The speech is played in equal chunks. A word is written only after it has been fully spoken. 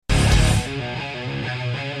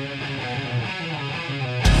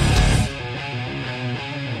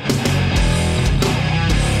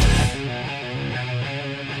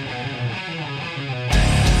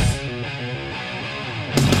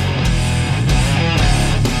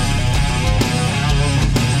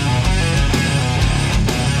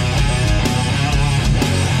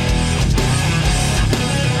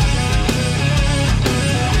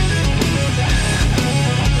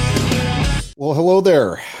Well, hello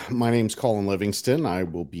there. My name's Colin Livingston. I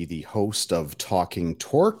will be the host of Talking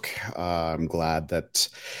Torque. I'm glad that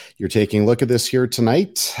you're taking a look at this here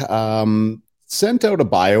tonight. Sent out a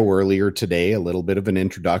bio earlier today, a little bit of an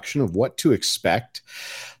introduction of what to expect.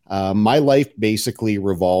 My life basically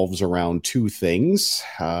revolves around two things.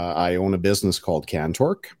 I own a business called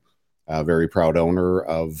Cantork, a very proud owner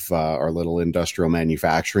of our little industrial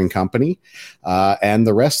manufacturing company. And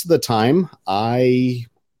the rest of the time, I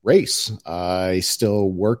race. I still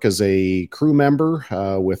work as a crew member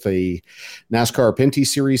with a NASCAR Pinty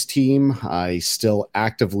Series team. I still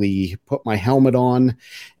actively put my helmet on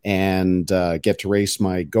and get to race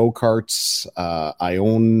my go-karts. I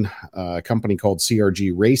own a company called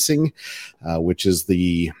CRG Racing, which is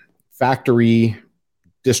the factory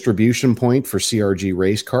distribution point for CRG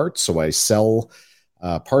race carts. So I sell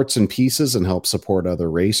parts and pieces and help support other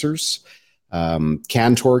racers.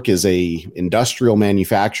 Cantork is a industrial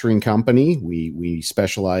manufacturing company. We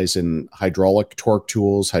specialize in hydraulic torque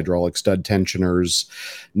tools, hydraulic stud tensioners,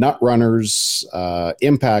 nut runners,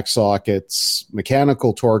 impact sockets,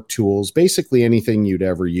 mechanical torque tools, basically anything you'd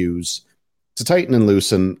ever use to tighten and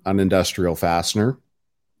loosen an industrial fastener.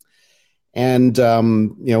 And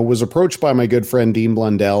was approached by my good friend Dean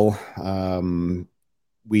Blundell.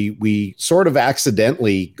 We sort of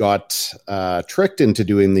accidentally got tricked into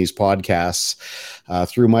doing these podcasts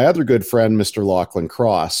through my other good friend, Mr. Lachlan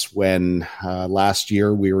Cross, when last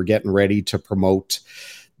year we were getting ready to promote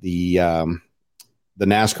the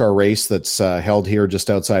NASCAR race that's held here just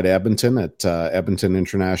outside Edmonton at Edmonton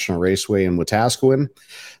International Raceway in Wetaskiwin.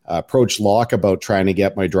 Approached Locke about trying to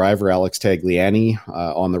get my driver, Alex Tagliani,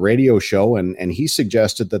 on the radio show, and he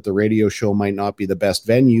suggested that the radio show might not be the best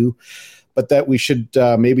venue, but that we should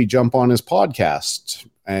maybe jump on his podcast.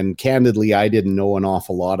 And candidly, I didn't know an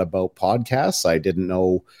awful lot about podcasts. I didn't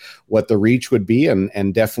know what the reach would be,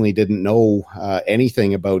 and definitely didn't know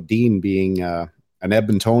anything about Dean being an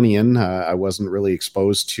Edmontonian. I wasn't really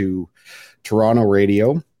exposed to Toronto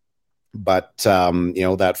radio. But,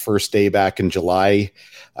 that first day back in July,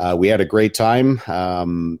 we had a great time.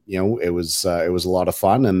 It was a lot of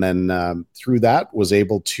fun. And then through that was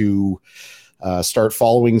able to start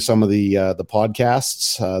following some of the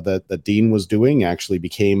podcasts that Dean was doing. Actually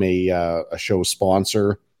became a show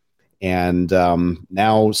sponsor, and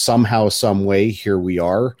now somehow, some way, here we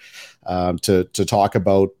are to talk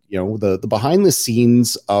about the behind the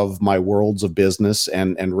scenes of my worlds of business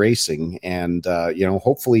and racing. And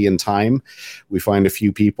hopefully in time we find a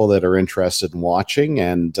few people that are interested in watching,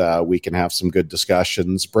 and we can have some good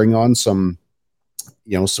discussions, bring on some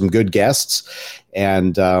good guests,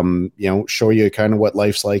 and show you kind of what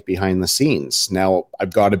life's like behind the scenes. Now,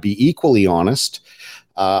 I've got to be equally honest.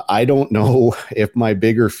 I don't know if my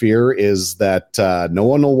bigger fear is that no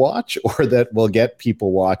one will watch, or that we'll get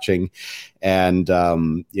people watching and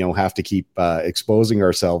have to keep exposing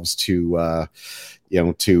ourselves to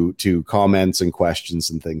to comments and questions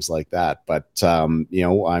and things like that. But I'm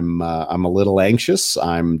a little anxious.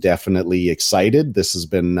 I'm definitely excited. This has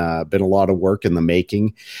been a lot of work in the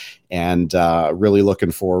making, and really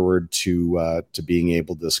looking forward to being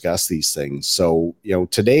able to discuss these things. So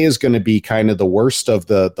today is going to be kind of the worst of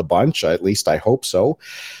the bunch. At least I hope so.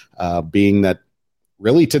 Being that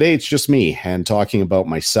really today it's just me and talking about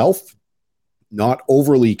myself. Not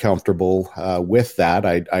overly comfortable with that.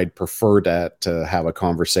 I'd prefer to have a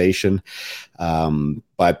conversation,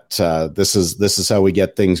 but this is how we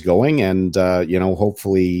get things going, and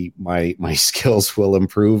hopefully my skills will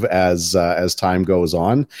improve as time goes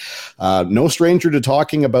on. No stranger to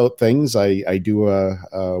talking about things. I do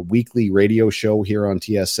a weekly radio show here on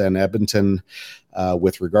TSN Edmonton.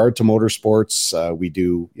 With regard to motorsports, we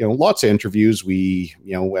do lots of interviews. We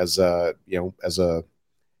as a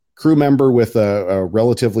crew member with a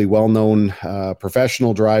relatively well-known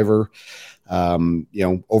professional driver.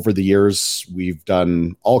 Over the years, we've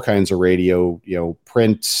done all kinds of radio,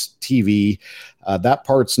 print, TV. That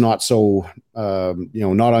part's not so,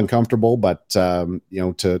 not uncomfortable, but,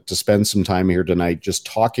 to spend some time here tonight just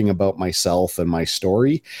talking about myself and my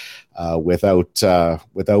story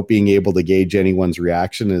without being able to gauge anyone's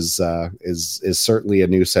reaction is certainly a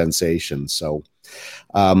new sensation. So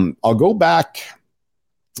I'll go back.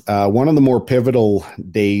 One of the more pivotal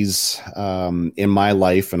days in my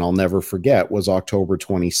life, and I'll never forget, was October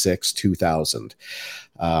 26, 2000.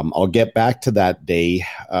 I'll get back to that day,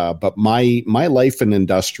 but my life in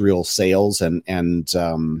industrial sales and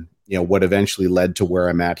what eventually led to where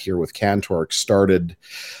I'm at here with Cantork started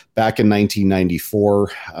back in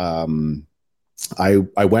 1994. I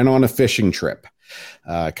went on a fishing trip.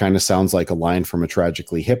 Kind of sounds like a line from a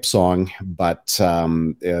Tragically Hip song, but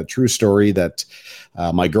a true story that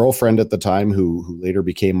my girlfriend at the time, who later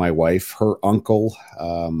became my wife, her uncle,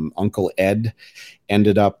 Uncle Ed,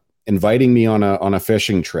 ended up inviting me on a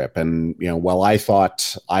fishing trip. And, while I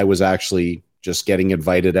thought I was actually just getting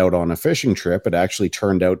invited out on a fishing trip, it actually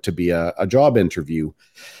turned out to be a job interview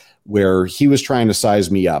where he was trying to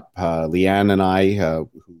size me up. Leanne and I, who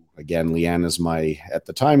again, Leanne is my, at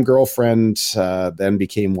the time, girlfriend, then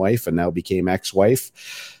became wife and now became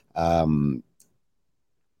ex-wife. Leanne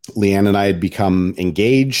and I had become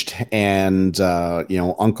engaged, and,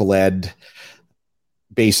 Uncle Ed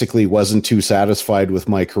basically wasn't too satisfied with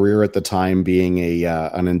my career at the time being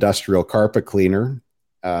an industrial carpet cleaner.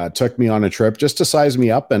 Took me on a trip just to size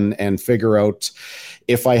me up and figure out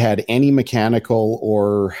if I had any mechanical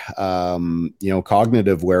or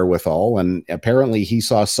cognitive wherewithal. And apparently he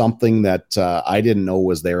saw something that I didn't know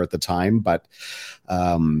was there at the time, but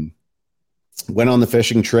went on the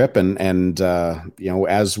fishing trip, and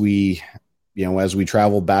as we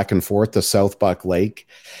traveled back and forth to South Buck Lake,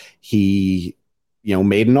 he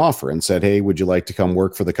made an offer and said, "Hey, would you like to come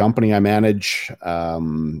work for the company I manage?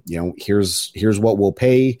 Here's what we'll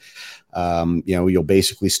pay. You'll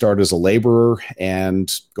basically start as a laborer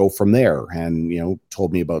and go from there." And,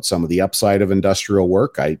 told me about some of the upside of industrial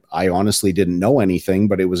work. I honestly didn't know anything,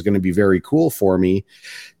 but it was going to be very cool for me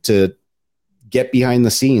to get behind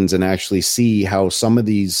the scenes and actually see how some of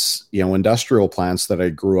these, industrial plants that I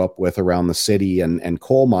grew up with around the city and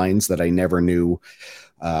coal mines that I never knew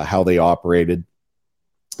how they operated,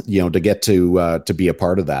 to get to be a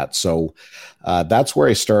part of that. So that's where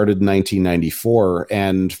I started in 1994.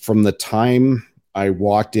 And from the time I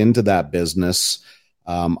walked into that business,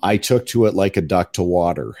 I took to it like a duck to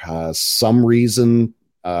water. Some reason,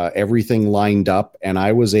 everything lined up, and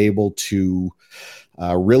I was able to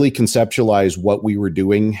really conceptualize what we were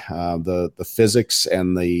doing, the physics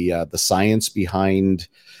and the science behind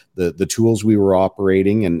the tools we were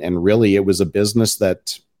operating. And really, it was a business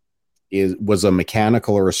that was a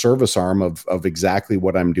mechanical or a service arm of exactly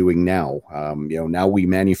what I'm doing now. Now we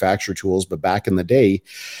manufacture tools, but back in the day,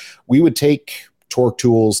 we would take torque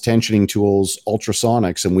tools, tensioning tools,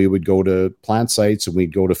 ultrasonics, and we would go to plant sites and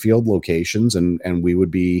we'd go to field locations, and we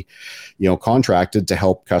would be, contracted to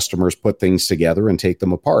help customers put things together and take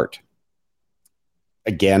them apart.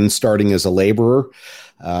 Again, starting as a laborer,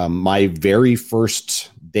 my very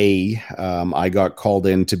first day, I got called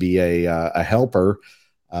in to be a helper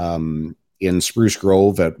in Spruce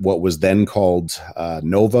Grove at what was then called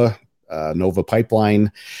Nova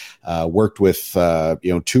Pipeline. Worked with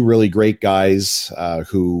two really great guys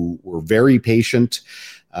who were very patient,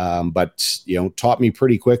 but taught me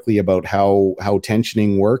pretty quickly about how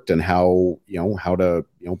tensioning worked and how to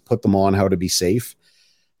put them on, how to be safe.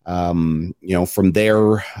 From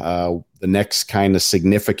there, the next kind of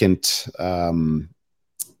significant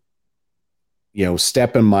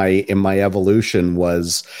step in my evolution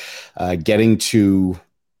was getting to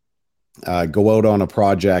go out on a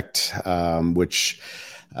project, which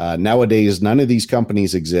nowadays none of these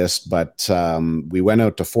companies exist, but we went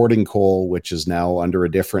out to Fording Coal, which is now under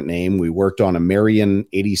a different name. We worked on a Marion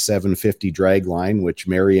 8750 drag line, which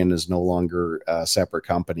Marion is no longer a separate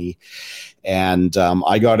company. And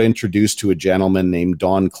I got introduced to a gentleman named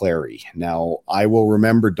Don Clary. Now, I will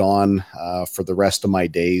remember Don for the rest of my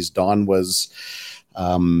days. Don was,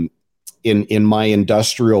 in my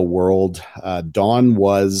industrial world, Don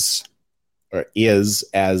was, or is,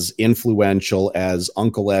 as influential as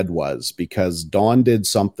Uncle Ed was, because Don did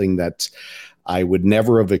something that I would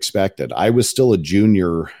never have expected. I was still a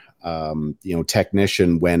junior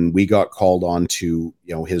technician when we got called on to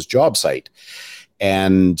his job site,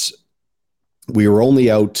 and we were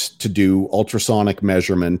only out to do ultrasonic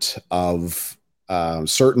measurement of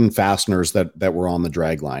certain fasteners that were on the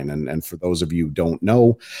drag line. And for those of you who don't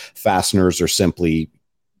know, fasteners are simply,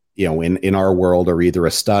 in our world, are either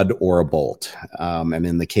a stud or a bolt. And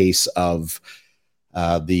in the case of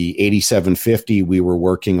the 8750, we were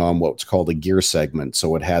working on what's called a gear segment.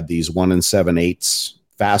 So it had these 1 7/8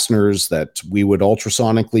 fasteners that we would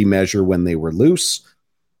ultrasonically measure when they were loose.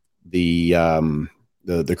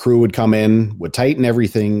 The crew would come in, would tighten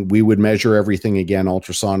everything. We would measure everything again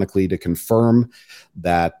ultrasonically to confirm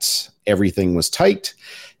that everything was tight.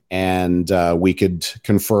 And we could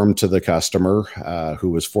confirm to the customer, who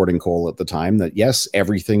was Fording Coal at the time, that yes,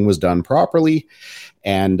 everything was done properly,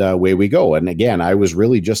 and away we go. And again, I was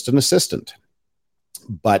really just an assistant.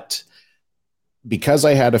 But because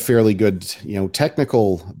I had a fairly good,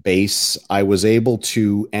 technical base, I was able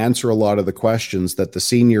to answer a lot of the questions that the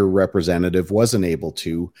senior representative wasn't able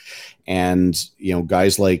to. And,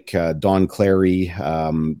 guys like Don Clary,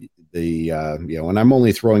 and I'm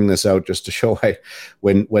only throwing this out just to show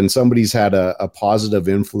when somebody's had a positive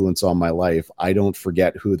influence on my life, I don't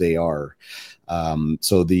forget who they are.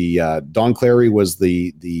 So the Don Clary was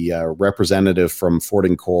the representative from Fort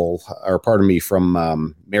and Cole, or pardon me,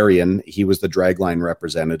 from Marion. He was the dragline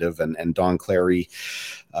representative, and Don Clary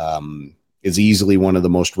is easily one of the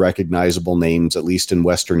most recognizable names, at least in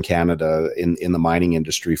Western Canada, in the mining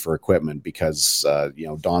industry for equipment, because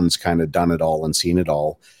Don's kind of done it all and seen it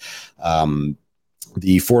all.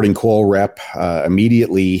 The Fort and Cole rep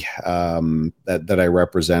immediately that I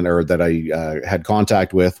represent, or that I had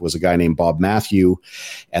contact with, was a guy named Bob Matthew,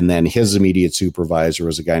 and then his immediate supervisor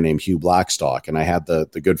was a guy named Hugh Blackstock. And I had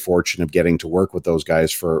the good fortune of getting to work with those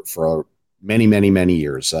guys for many, many, many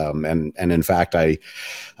years. And in fact,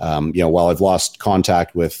 while I've lost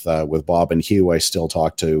contact with Bob and Hugh, I still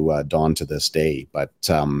talk to Don to this day. But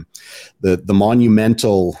the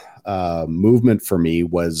monumental movement for me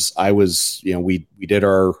was, we did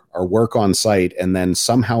our work on site, and then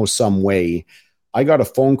somehow, some way, I got a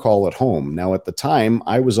phone call at home. Now, at the time,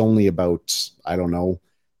 I was only about,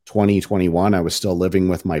 20, 21. I was still living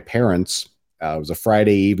with my parents. It was a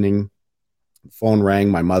Friday evening. The phone rang.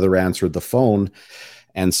 My mother answered the phone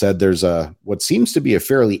and said, there's what seems to be a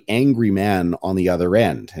fairly angry man on the other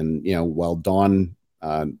end. And, while Don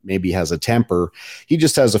maybe has a temper, he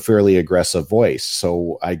just has a fairly aggressive voice.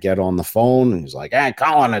 So I get on the phone, and he's like, "Hey,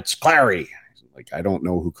 Colin, it's Clary." Like, I don't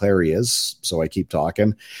know who Clary is, so I keep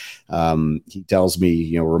talking. He tells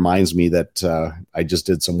me, reminds me that I just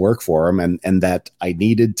did some work for him, and that I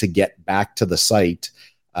needed to get back to the site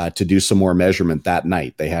to do some more measurement that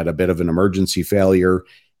night. They had a bit of an emergency failure,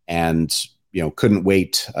 and couldn't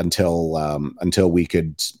wait until we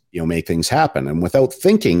could make things happen. And without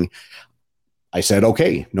thinking, I said,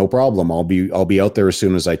 "Okay, no problem. I'll be out there as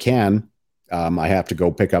soon as I can. I have to go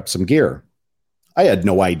pick up some gear." I had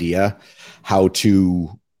no idea how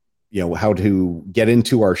to get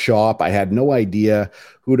into our shop. I had no idea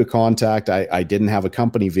who to contact. I didn't have a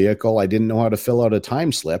company vehicle. I didn't know how to fill out a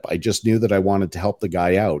time slip. I just knew that I wanted to help the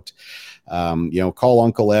guy out. Call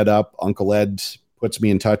Uncle Ed up. Uncle Ed puts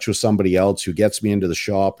me in touch with somebody else who gets me into the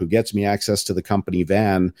shop, who gets me access to the company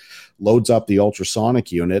van, loads up the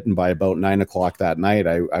ultrasonic unit. And by about 9 o'clock that night,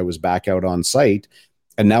 I was back out on site.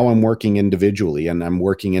 And now I'm working individually, and I'm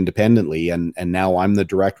working independently. And now I'm the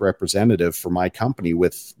direct representative for my company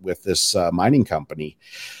with this mining company.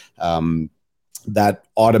 That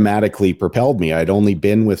automatically propelled me. I'd only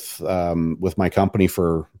been with my company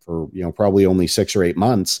for probably only 6 or 8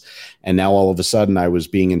 months, and now all of a sudden I was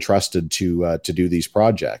being entrusted to do these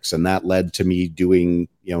projects, and that led to me doing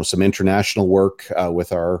some international work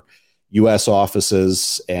with our U.S.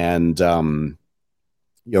 offices, and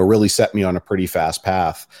really set me on a pretty fast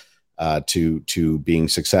path to being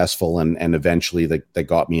successful, and eventually that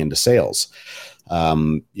got me into sales.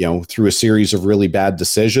 Through a series of really bad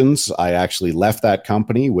decisions, I actually left that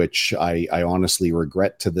company, which I honestly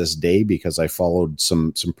regret to this day, because I followed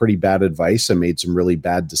some pretty bad advice and made some really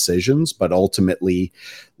bad decisions, but ultimately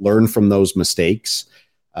learned from those mistakes.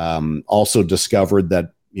 Also discovered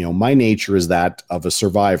that, my nature is that of a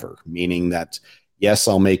survivor, meaning that, yes,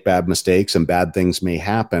 I'll make bad mistakes and bad things may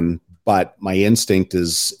happen, but my instinct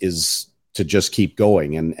is to just keep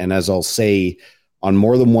going. And as I'll say on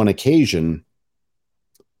more than one occasion,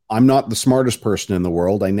 I'm not the smartest person in the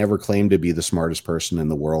world. I never claimed to be the smartest person in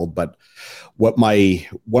the world, but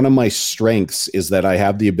one of my strengths is that I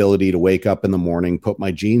have the ability to wake up in the morning, put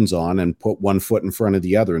my jeans on, and put one foot in front of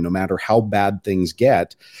the other. No matter how bad things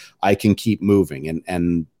get, I can keep moving.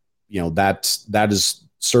 And that has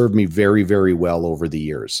served me very, very well over the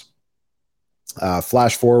years.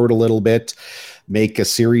 Flash forward a little bit, make a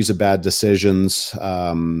series of bad decisions,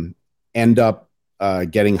 end up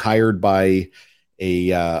getting hired by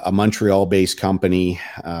a Montreal-based company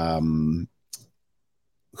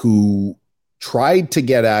who tried to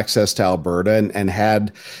get access to Alberta and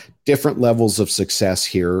had different levels of success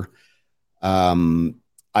here.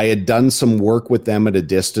 I had done some work with them at a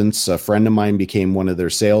distance. A friend of mine became one of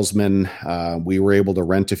their salesmen. We were able to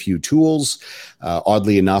rent a few tools.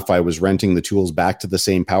 Oddly enough, I was renting the tools back to the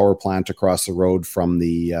same power plant across the road from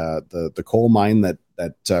the coal mine that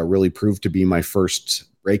really proved to be my first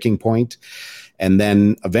breaking point. And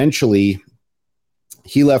then eventually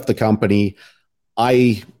he left the company.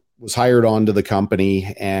 I was hired onto the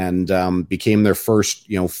company and became their first,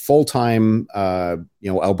 full-time,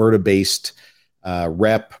 Alberta-based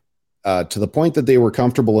rep to the point that they were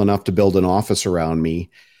comfortable enough to build an office around me.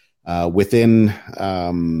 Within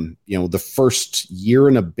the first year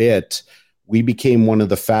and a bit, we became one of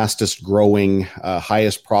the fastest growing,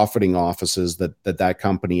 highest profiting offices that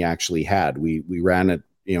company actually had. We ran at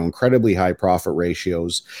incredibly high profit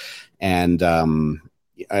ratios, and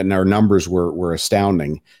our numbers were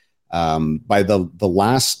astounding. By the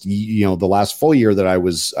last full year that I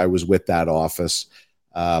was with that office,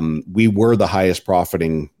 we were the highest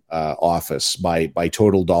profiting office by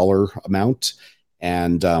total dollar amount.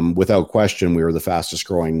 And without question, we were the fastest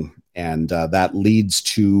growing. And that leads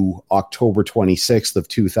to October 26th of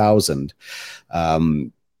 2000.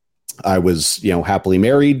 I was, happily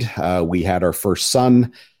married. We had our first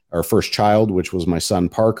child, which was my son,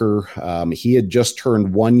 Parker. He had just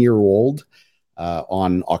turned 1 year old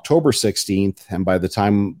on October 16th. And by the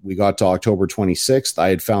time we got to October 26th, I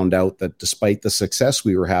had found out that despite the success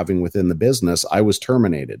we were having within the business, I was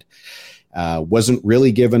terminated. Wasn't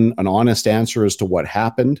really given an honest answer as to what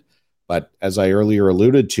happened. But as I earlier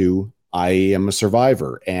alluded to, I am a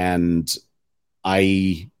survivor, and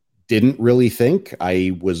I didn't really think.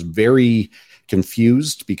 I was very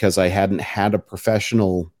confused because I hadn't had a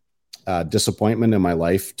professional disappointment in my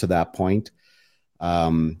life to that point.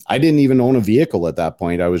 I didn't even own a vehicle at that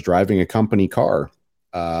point. I was driving a company car,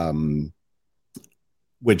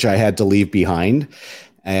 which I had to leave behind,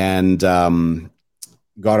 and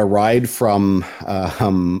got a ride from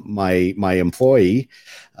my employee.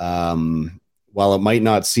 While it might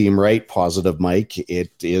not seem right, Positive Mike,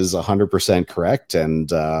 it is 100% correct.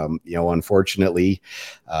 And, unfortunately,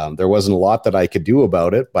 there wasn't a lot that I could do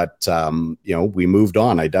about it, but, we moved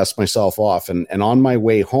on. I dust myself off, and on my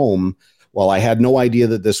way home, well, I had no idea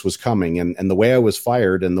that this was coming. And the way I was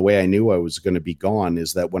fired and the way I knew I was going to be gone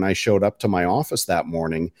is that when I showed up to my office that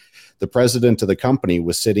morning, the president of the company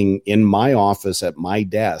was sitting in my office at my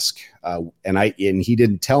desk. And he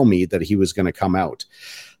didn't tell me that he was going to come out.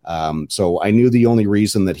 So I knew the only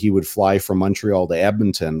reason that he would fly from Montreal to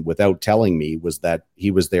Edmonton without telling me was that he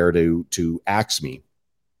was there to axe me.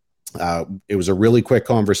 It was a really quick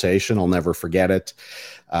conversation. I'll never forget it.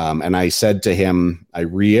 And I said to him, I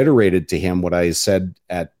reiterated to him what I said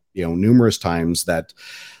at, numerous times, that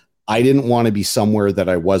I didn't want to be somewhere that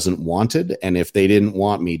I wasn't wanted. And if they didn't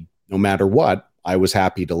want me, no matter what, I was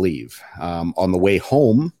happy to leave. On the way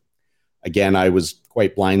home, again, I was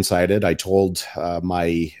quite blindsided. I told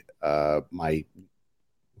my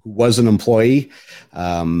who was an employee,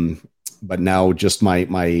 but now just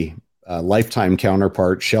my lifetime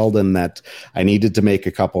counterpart, Sheldon, that I needed to make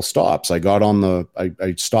a couple stops. I got on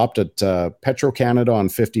I stopped at Petro-Canada on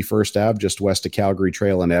 51st Ave, just west of Calgary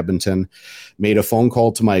Trail in Edmonton, made a phone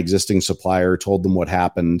call to my existing supplier, told them what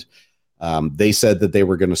happened. They said that they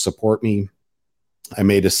were going to support me. I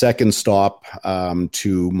made a second stop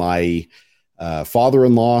to my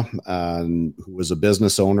father-in-law, who was a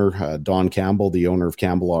business owner, Don Campbell, the owner of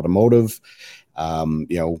Campbell Automotive,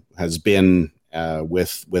 has been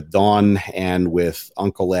with Don and with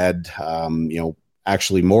Uncle Ed,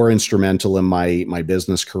 actually more instrumental in my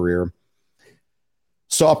business career.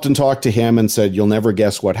 Stopped and talked to him and said, "You'll never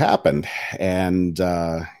guess what happened." And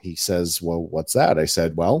he says, "Well, what's that?" I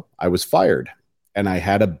said, "Well, I was fired." And I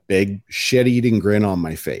had a big shit-eating grin on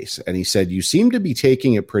my face. And he said, "You seem to be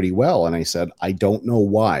taking it pretty well." And I said, "I don't know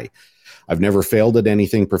why. I've never failed at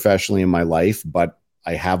anything professionally in my life, but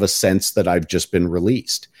I have a sense that I've just been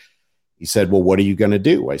released." He said, "Well, what are you going to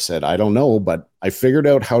do?" I said, "I don't know, but I figured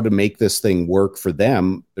out how to make this thing work for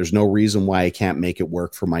them. There's no reason why I can't make it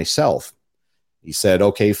work for myself." He said,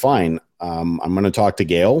 "Okay, fine. I'm going to talk to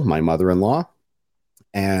Gail, my mother-in-law,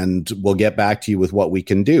 and we'll get back to you with what we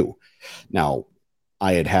can do." Now,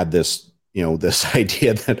 I had this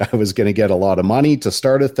idea that I was going to get a lot of money to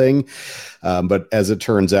start a thing. But as it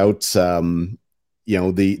turns out,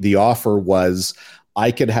 the offer was I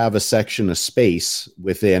could have a section of space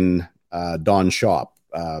within Don's shop.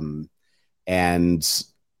 And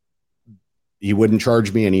he wouldn't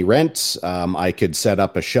charge me any rent. I could set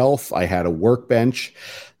up a shelf. I had a workbench.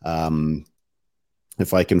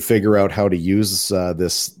 If I can figure out how to use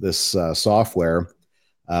this software,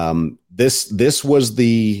 this was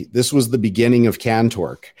the beginning of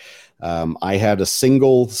CanTorque. I had a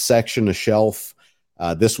single section of shelf.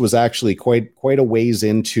 This was actually quite a ways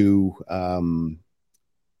into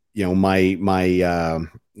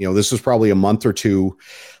this was probably a month or two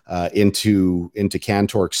into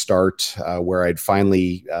CanTorque start, where I'd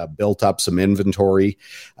finally built up some inventory.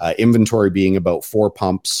 Inventory being about 4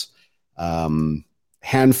 pumps,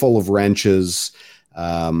 handful of wrenches,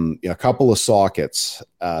 a couple of sockets.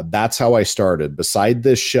 That's how I started. Beside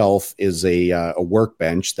this shelf is a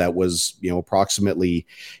workbench that was, approximately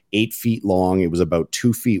 8 feet long. It was about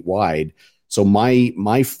 2 feet wide. So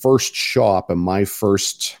my first shop and my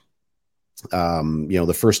first,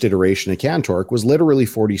 the first iteration of Cantork was literally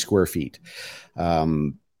 40 square feet.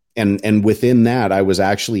 And within that, I was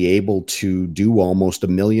actually able to do almost $1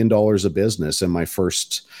 million of business in my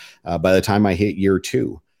first, by the time I hit year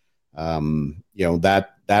two.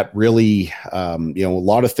 That really, a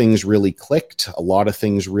lot of things really clicked. A lot of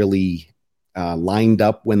things really lined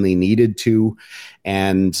up when they needed to.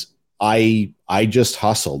 And I just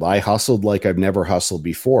hustled. I hustled like I've never hustled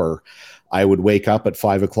before. I would wake up at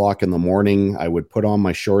 5 o'clock in the morning. I would put on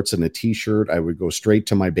my shorts and a t-shirt. I would go straight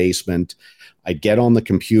to my basement. I'd get on the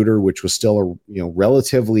computer, which was still a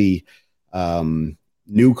relatively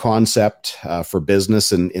new concept for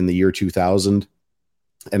business in the year 2000.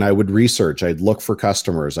 And I would research. I'd look for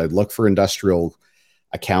customers. I'd look for industrial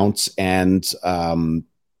accounts, and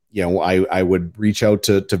I would reach out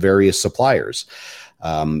to various suppliers.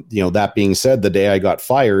 That being said, the day I got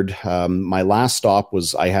fired, my last stop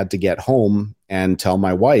was I had to get home and tell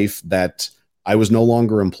my wife that I was no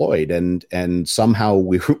longer employed, and somehow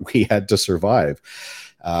we had to survive.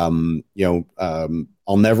 I'll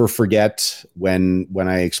never forget when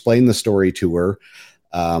I explained the story to her.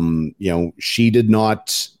 She did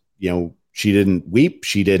not, she didn't weep.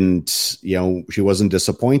 She didn't, she wasn't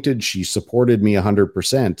disappointed. She supported me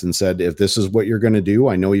 100% and said, if this is what you're going to do,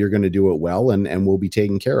 I know you're going to do it well, and we'll be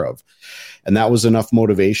taken care of. And that was enough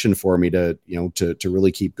motivation for me to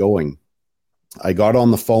really keep going. I got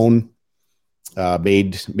on the phone,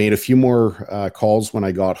 made a few more calls when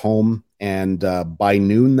I got home. And by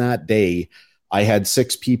noon that day, I had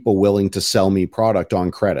 6 people willing to sell me product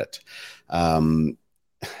on credit.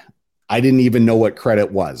 I didn't even know what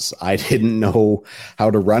credit was. I didn't know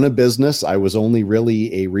how to run a business. I was only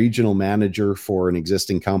really a regional manager for an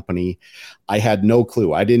existing company. I had no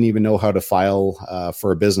clue. I didn't even know how to file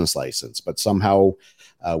for a business license, but somehow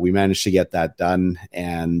we managed to get that done.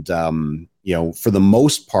 And, for the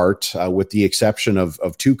most part, with the exception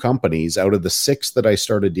of 2 companies out of the 6 that I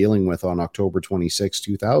started dealing with on October 26,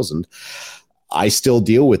 2000, I still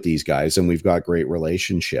deal with these guys, and we've got great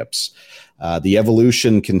relationships. The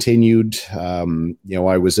evolution continued.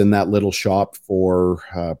 I was in that little shop for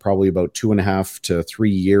probably about 2.5 to 3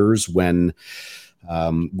 years when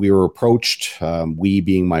we were approached. We,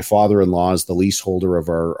 being my father-in-law, as the leaseholder of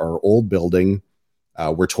our old building,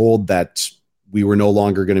 were told that we were no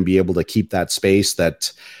longer going to be able to keep that space,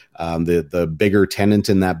 that the bigger tenant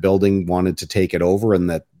in that building wanted to take it over, and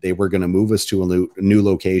that they were going to move us to a new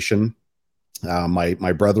location.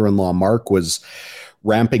 My brother-in-law, Mark, was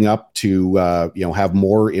ramping up to have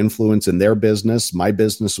more influence in their business. My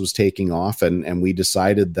business was taking off, and we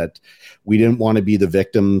decided that we didn't want to be the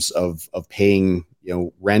victims of paying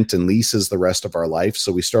rent and leases the rest of our life.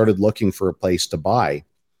 So we started looking for a place to buy.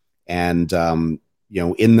 And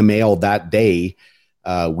in the mail that day,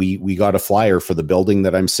 we got a flyer for the building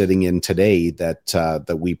that I'm sitting in today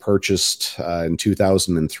that we purchased in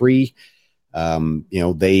 2003.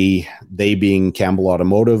 They being Campbell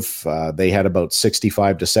Automotive, they had about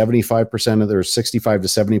 65 to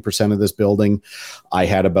 70% of this building. I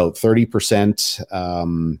had about 30%,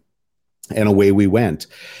 and away we went.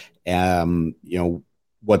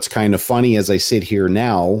 What's kind of funny as I sit here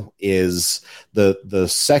now is the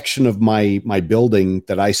section of my building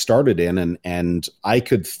that I started in and I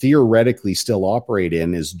could theoretically still operate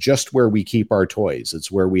in is just where we keep our toys.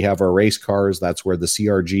 It's where we have our race cars. That's where the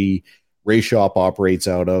CRG race shop operates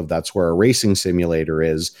out of. That's where our racing simulator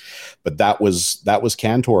is. But that was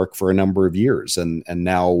Cantork for a number of years. And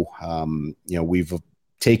now, we've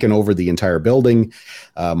taken over the entire building.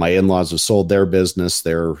 My in-laws have sold their business.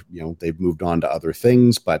 They've moved on to other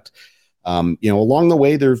things, but along the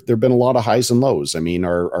way, there've been a lot of highs and lows. I mean,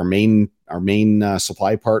 our main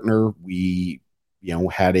supply partner, we,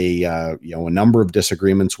 had a number of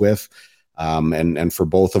disagreements with, and for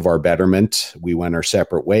both of our betterment, we went our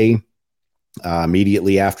separate way.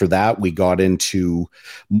 Immediately after that, we got into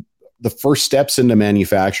the first steps into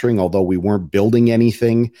manufacturing. Although we weren't building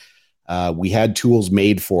anything, we had tools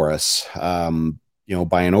made for us, by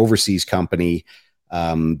an overseas company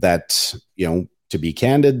that, to be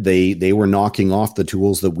candid, they were knocking off the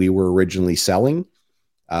tools that we were originally selling.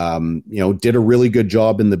 Did a really good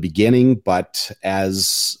job in the beginning, but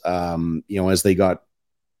as they got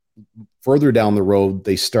further down the road,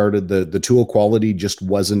 they started the tool quality just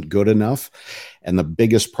wasn't good enough. And the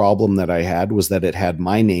biggest problem that I had was that it had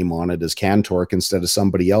my name on it as Cantork instead of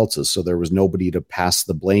somebody else's. So there was nobody to pass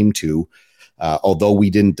the blame to. Although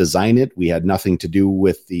we didn't design it, we had nothing to do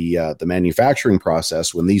with the manufacturing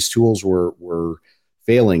process. When these tools were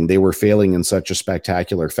failing. They were failing in such a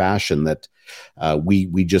spectacular fashion that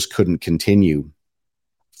we just couldn't continue.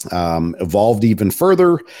 Evolved even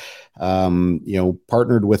further,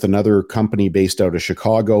 partnered with another company based out of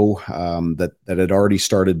Chicago that had already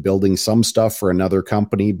started building some stuff for another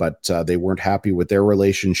company, but they weren't happy with their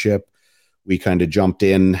relationship. We kind of jumped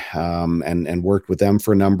in and worked with them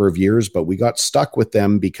for a number of years, but we got stuck with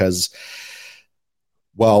them because,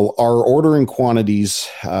 well, our ordering quantities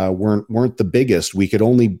weren't the biggest. We could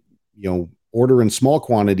only, order in small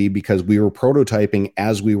quantity because we were prototyping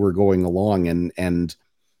as we were going along, and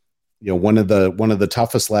one of the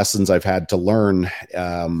toughest lessons I've had to learn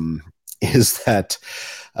is that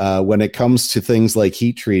when it comes to things like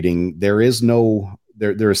heat treating, there is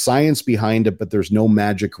science behind it, but there's no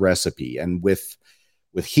magic recipe. And with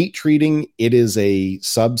heat treating, it is a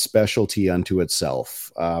subspecialty unto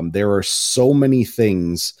itself. There are so many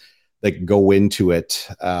things that go into it,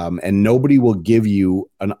 and nobody will give you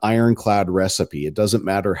an ironclad recipe. It doesn't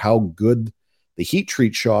matter how good the heat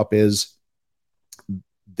treat shop is.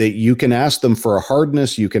 That you can ask them for a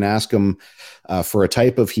hardness, you can ask them for a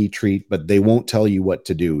type of heat treat, but they won't tell you what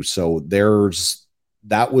to do. So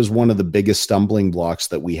that was one of the biggest stumbling blocks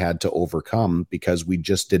that we had to overcome because we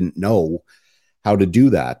just didn't know how to do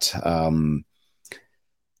that.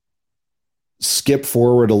 Skip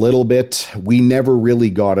forward a little bit. We never really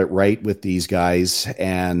got it right with these guys.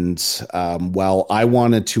 And while I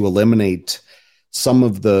wanted to eliminate some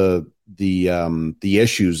of the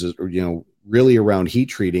issues, really around heat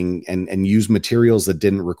treating and use materials that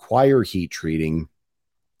didn't require heat treating,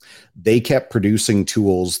 they kept producing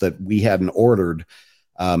tools that we hadn't ordered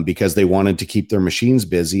because they wanted to keep their machines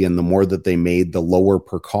busy. And the more that they made, the lower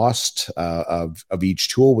per cost of each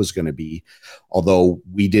tool was going to be, although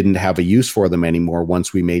we didn't have a use for them anymore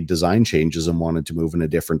once we made design changes and wanted to move in a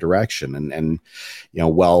different direction. And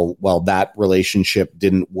while that relationship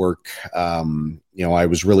didn't work, I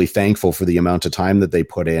was really thankful for the amount of time that they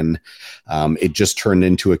put in. It just turned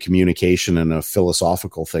into a communication and a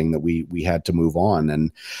philosophical thing that we had to move on.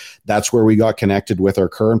 And that's where we got connected with our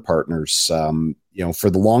current partners.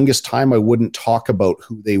 For the longest time, I wouldn't talk about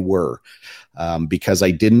who they were because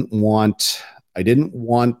I didn't want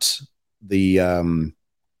the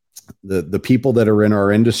people that are in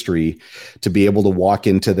our industry to be able to walk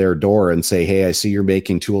into their door and say, "Hey, I see you're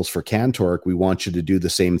making tools for Cantork. We want you to do the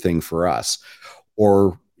same thing for us."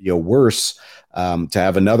 Or, worse, to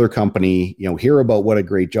have another company, hear about what a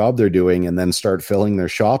great job they're doing and then start filling their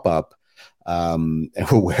shop up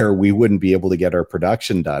where we wouldn't be able to get our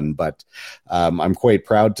production done. But I'm quite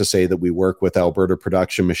proud to say that we work with Alberta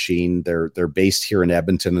Production Machine. They're based here in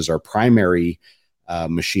Edmonton as our primary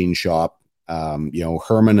machine shop.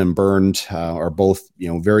 Herman and Bernd are both,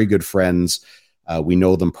 very good friends. We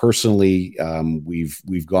know them personally.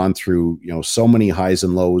 We've gone through, so many highs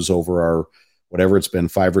and lows over our, whatever it's been,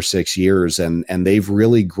 5 or 6 years. And they've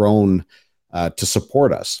really grown to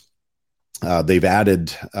support us. They've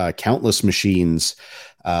added countless machines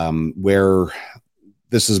where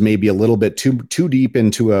this is maybe a little bit too deep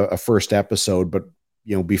into a first episode, but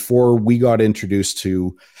before we got introduced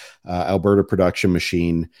to Alberta Production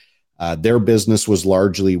Machine, their business was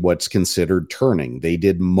largely what's considered turning. They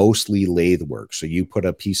did mostly lathe work. So you put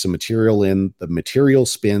a piece of material in, the material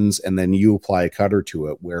spins, and then you apply a cutter to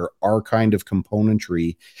it, where our kind of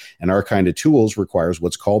componentry and our kind of tools requires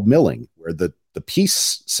what's called milling, where the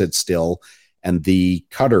piece sits still and the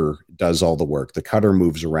cutter does all the work. The cutter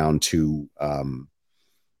moves around to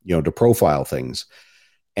profile things.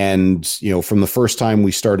 And, from the first time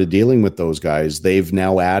we started dealing with those guys, they've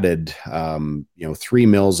now added, 3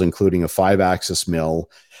 mills, including a 5-axis mill.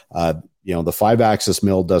 The 5-axis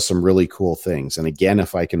mill does some really cool things. And again,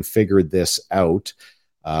 if I can figure this out,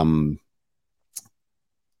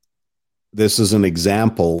 this is an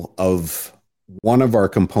example of one of our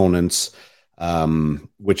components,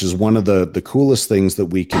 which is one of the coolest things that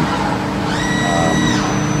we can.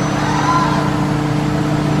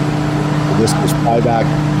 This is 5-axis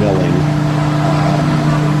milling.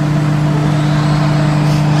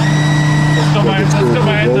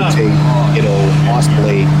 Rotate, it'll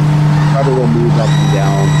oscillate, cutter will move up and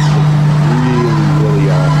down. It's really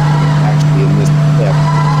actually in this clip.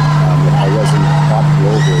 If I wasn't talking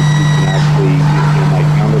over it, you can actually, my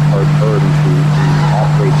counterpart Bird, who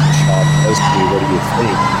operates the shop, says to me, "What do you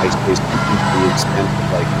think?" I say something to the extent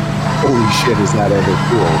of like, "Holy shit, is that ever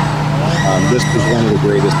cool?" This was one of the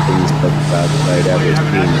greatest things that I'd ever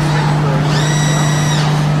seen.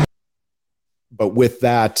 But with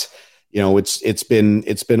that,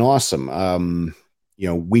 it's been awesome.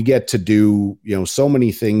 We get to do, so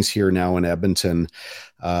many things here now in Edmonton.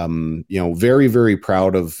 Very, very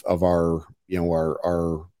proud of our,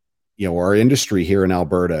 our industry here in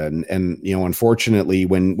Alberta. And unfortunately,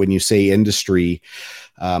 when you say industry,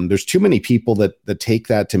 there's too many people that take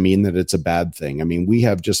that to mean that it's a bad thing. I mean, we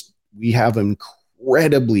have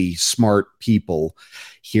incredibly smart people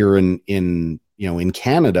here in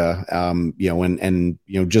Canada, and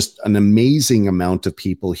just an amazing amount of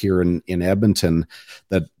people here in Edmonton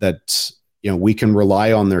that we can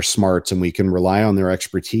rely on their smarts and we can rely on their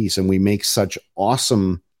expertise, and we make such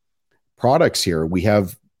awesome products here. We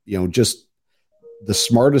have, just the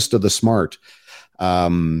smartest of the smart.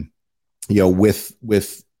 With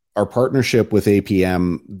our partnership with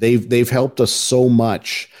APM, they've helped us so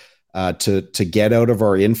much to get out of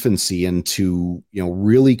our infancy and to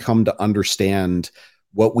really come to understand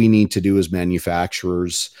what we need to do as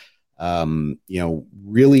manufacturers.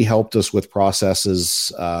 Really helped us with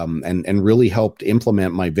processes, and really helped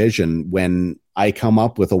implement my vision when I come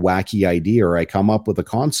up with a wacky idea or I come up with a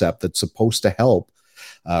concept that's supposed to help,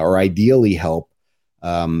 or ideally help.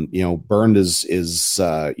 Bernd is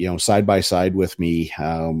side by side with me,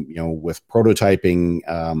 with prototyping.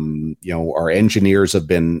 Our engineers have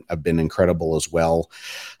been incredible as well.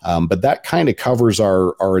 But that kind of covers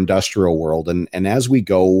our industrial world. And as we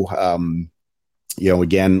go,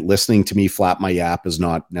 again, listening to me flap my yap is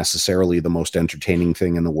not necessarily the most entertaining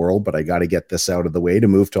thing in the world, but I got to get this out of the way to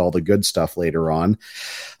move to all the good stuff later on.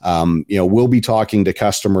 We'll be talking to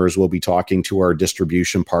customers. We'll be talking to our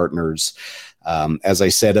distribution partners. As I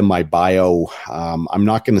said in my bio, I'm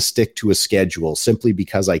not going to stick to a schedule simply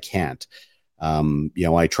because I can't.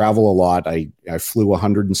 I travel a lot. I flew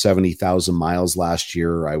 170,000 miles last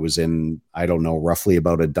year. I was in, roughly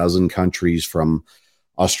about a dozen countries, from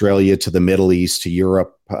Australia to the Middle East to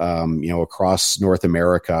Europe, across North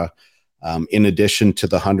America. In addition to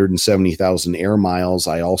the 170,000 air miles,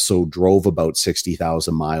 I also drove about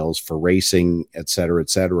 60,000 miles for racing, et cetera,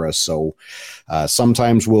 et cetera. So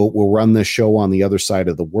sometimes we'll run this show on the other side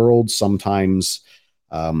of the world. Sometimes,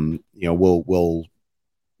 we'll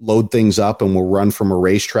load things up and we'll run from a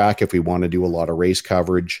racetrack if we want to do a lot of race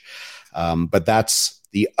coverage. But that's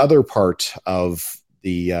the other part of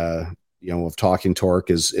the, of Talking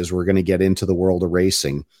Torque is we're going to get into the world of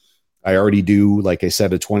racing. I already do, like I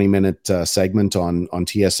said, a 20-minute segment on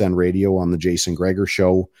TSN radio on the Jason Greger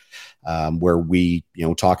Show, where we,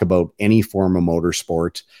 talk about any form of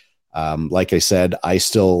motorsport. Like I said, I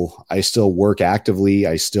still work actively.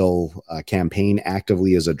 I still campaign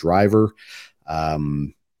actively as a driver. I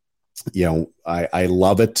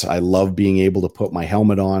love it. I love being able to put my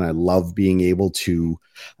helmet on. I love being able to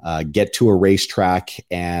get to a racetrack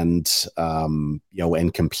and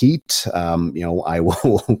compete. I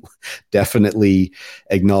will definitely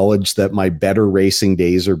acknowledge that my better racing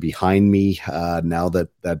days are behind me now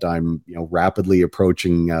that I'm, rapidly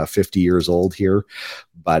approaching 50 years old here.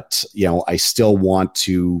 But, I still want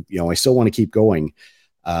to keep going.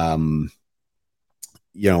 I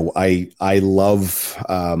love,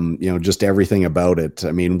 just everything about it.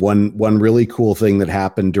 I mean, one really cool thing that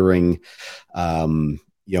happened during,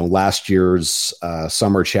 last year's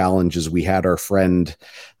summer challenge is we had our friend,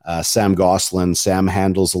 Sam Gosselin. Sam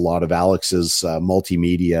handles a lot of Alex's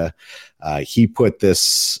multimedia. He put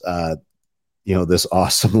this, this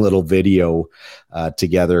awesome little video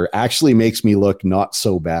together. Actually makes me look not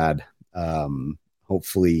so bad.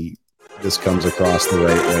 Hopefully this comes across the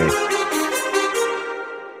right way.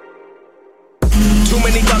 Too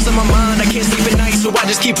many thoughts in my mind, I can't sleep at night, so I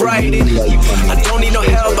just keep writing. I don't need no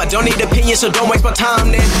help, I don't need opinions, so don't waste my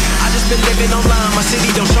time then. I just been living online, my city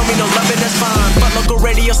don't show me no love, and that's fine. But local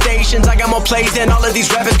radio stations, I got more plays than all of these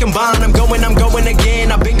rappers combined. I'm going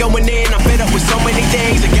again, I've been going in, I'm fed up with so many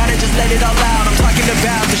things. I gotta just let it all out, I'm talking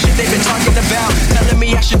about the shit they've been talking about. Telling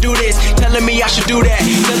me I should do this, telling me I should do that.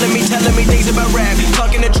 Telling me things about rap.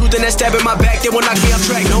 Talking the truth and that stab in my back, they will knock me off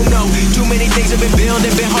track. No, too many things have been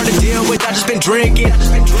building, been hard to deal with, I just been drinking.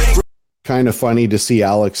 Kind of funny to see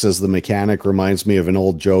Alex as the mechanic. Reminds me of an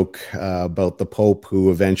old joke about the Pope,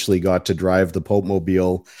 who eventually got to drive the Pope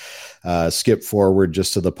Mobile. Skip forward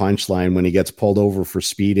just to the punchline. When he gets pulled over for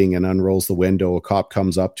speeding and unrolls the window, a cop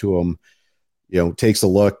comes up to him, takes a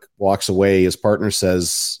look, walks away. His partner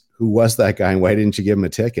says, "Who was that guy and why didn't you give him a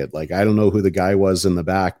ticket?" Like, I don't know who the guy was in the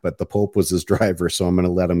back, but the Pope was his driver, so I'm going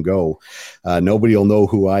to let him go. Nobody will know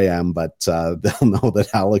who I am, but they'll know that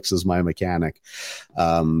Alex is my mechanic.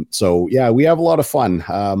 So yeah, we have a lot of fun.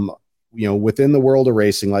 Within the world of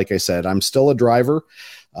racing, like I said, I'm still a driver.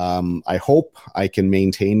 I hope I can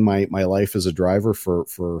maintain my life as a driver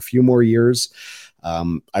for a few more years.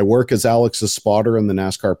 I work as Alex's spotter in the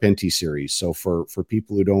NASCAR Pinty Series. So for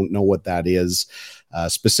people who don't know what that is,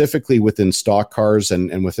 specifically within stock cars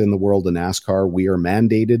and within the world of NASCAR, we are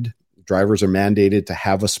mandated drivers are mandated to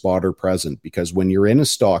have a spotter present, because when you're in a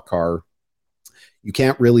stock car, you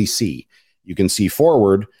can't really see. You can see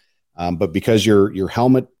forward, but because your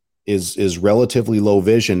helmet is relatively low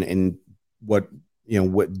vision, and what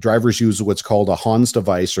drivers use what's called a Hans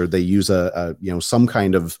device, or they use a some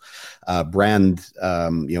kind of brand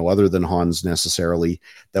other than Hans necessarily,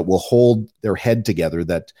 that will hold their head together,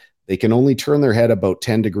 that they can only turn their head about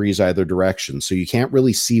 10 degrees either direction. So you can't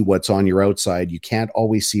really see what's on your outside. You can't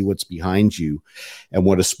always see what's behind you. And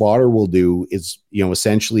what a spotter will do is,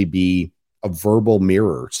 essentially be a verbal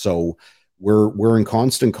mirror. So we're in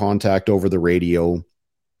constant contact over the radio.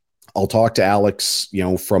 I'll talk to Alex,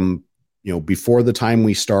 from, before the time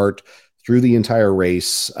we start through the entire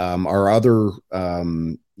race. Our other,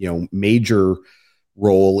 major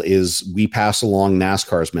role is we pass along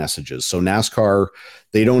NASCAR's messages. So NASCAR,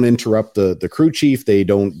 they don't interrupt the crew chief. They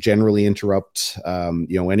don't generally interrupt,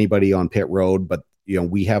 anybody on pit road, but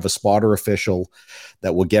we have a spotter official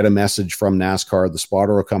that will get a message from NASCAR. The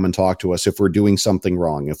spotter will come and talk to us if we're doing something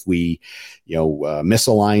wrong, if we,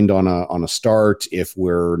 misaligned on a start, if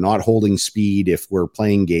we're not holding speed, if we're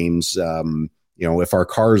playing games, if our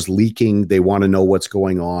car's leaking, they want to know what's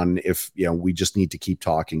going on. If, we just need to keep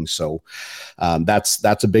talking. So that's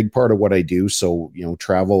a big part of what I do. So,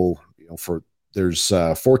 travel, there's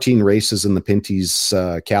 14 races in the Pinty's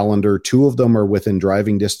calendar. 2 of them are within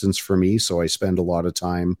driving distance for me. So I spend a lot of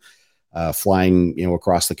time flying,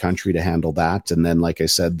 across the country to handle that. And then, like I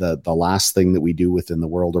said, the last thing that we do within the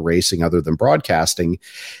world of racing, other than broadcasting,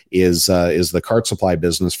 is the cart supply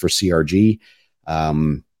business for CRG.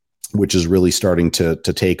 Which is really starting to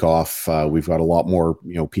take off. We've got a lot more,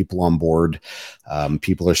 people on board.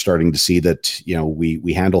 People are starting to see that,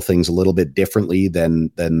 we handle things a little bit differently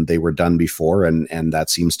than they were done before. And that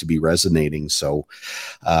seems to be resonating. So,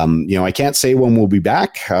 I can't say when we'll be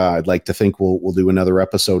back. I'd like to think we'll do another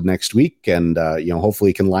episode next week, and,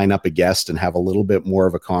 hopefully can line up a guest and have a little bit more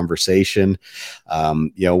of a conversation.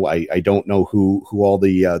 I don't know who all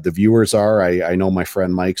the viewers are. I know my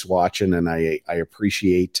friend Mike's watching, and I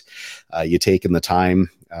appreciate you taking the time.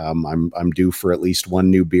 I'm due for at least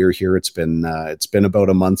one new beer here. It's been about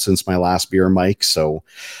a month since my last beer, Mike. So,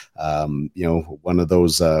 one of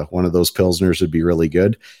those Pilsners would be really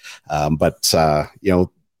good. But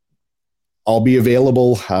I'll be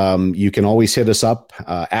available. You can always hit us up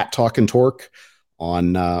at Talkin Torque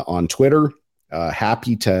on Twitter.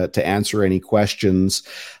 Happy to answer any questions.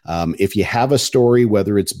 If you have a story,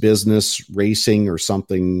 whether it's business, racing, or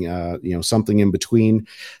something, something in between,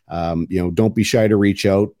 don't be shy to reach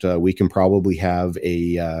out. We can probably have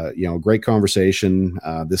a great conversation.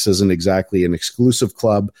 This isn't exactly an exclusive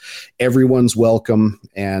club. Everyone's welcome.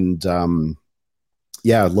 And,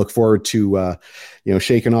 look forward to,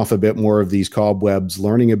 shaking off a bit more of these cobwebs,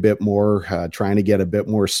 learning a bit more, trying to get a bit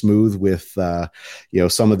more smooth with,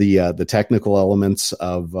 some of the technical elements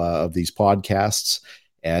of these podcasts.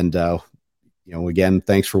 And, again,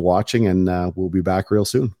 thanks for watching, and we'll be back real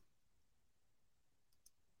soon.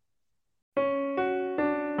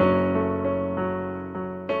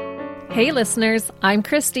 Hey listeners, I'm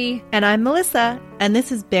Christy. And I'm Melissa, and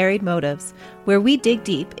this is Buried Motives, where we dig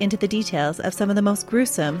deep into the details of some of the most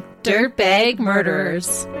gruesome dirtbag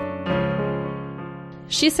murderers.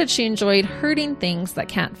 She said she enjoyed hurting things that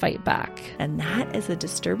can't fight back. And that is a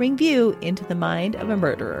disturbing view into the mind of a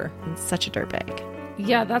murderer and such a dirtbag.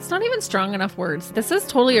 Yeah, that's not even strong enough words. This is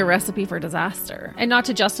totally a recipe for disaster. And not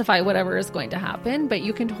to justify whatever is going to happen, but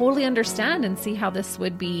you can totally understand and see how this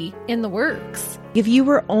would be in the works. If you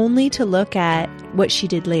were only to look at what she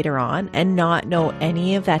did later on and not know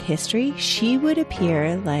any of that history, she would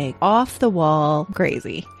appear like off the wall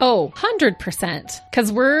crazy. Oh, 100%.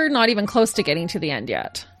 Because we're not even close to getting to the end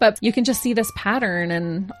yet. But you can just see this pattern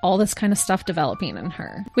and all this kind of stuff developing in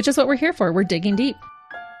her, which is what we're here for. We're digging deep.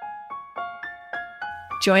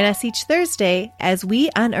 Join us each Thursday as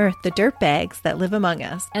we unearth the dirtbags that live among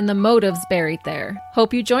us and the motives buried there.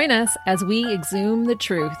 Hope you join us as we exhume the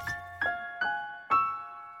truth.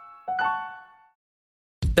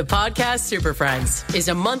 The Podcast Super Friends is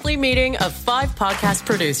a monthly meeting of 5 podcast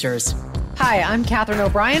producers. Hi, I'm Catherine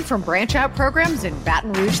O'Brien from Branch Out Programs in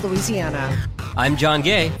Baton Rouge, Louisiana. I'm John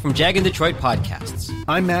Gay from Jag and Detroit Podcasts.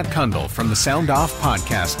 I'm Matt Kundle from the Sound Off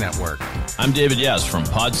Podcast Network. I'm David Yes from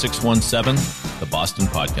Pod 617, the Boston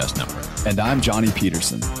Podcast Network. And I'm Johnny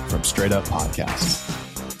Peterson from Straight Up Podcasts.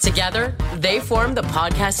 Together, they form the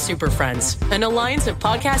Podcast Super Friends, an alliance of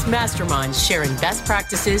podcast masterminds sharing best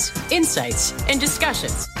practices, insights, and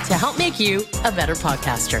discussions to help make you a better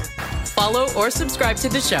podcaster. Follow or subscribe to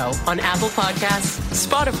the show on Apple Podcasts,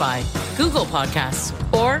 Spotify, Google Podcasts,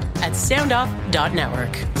 or at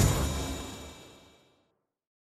soundoff.network.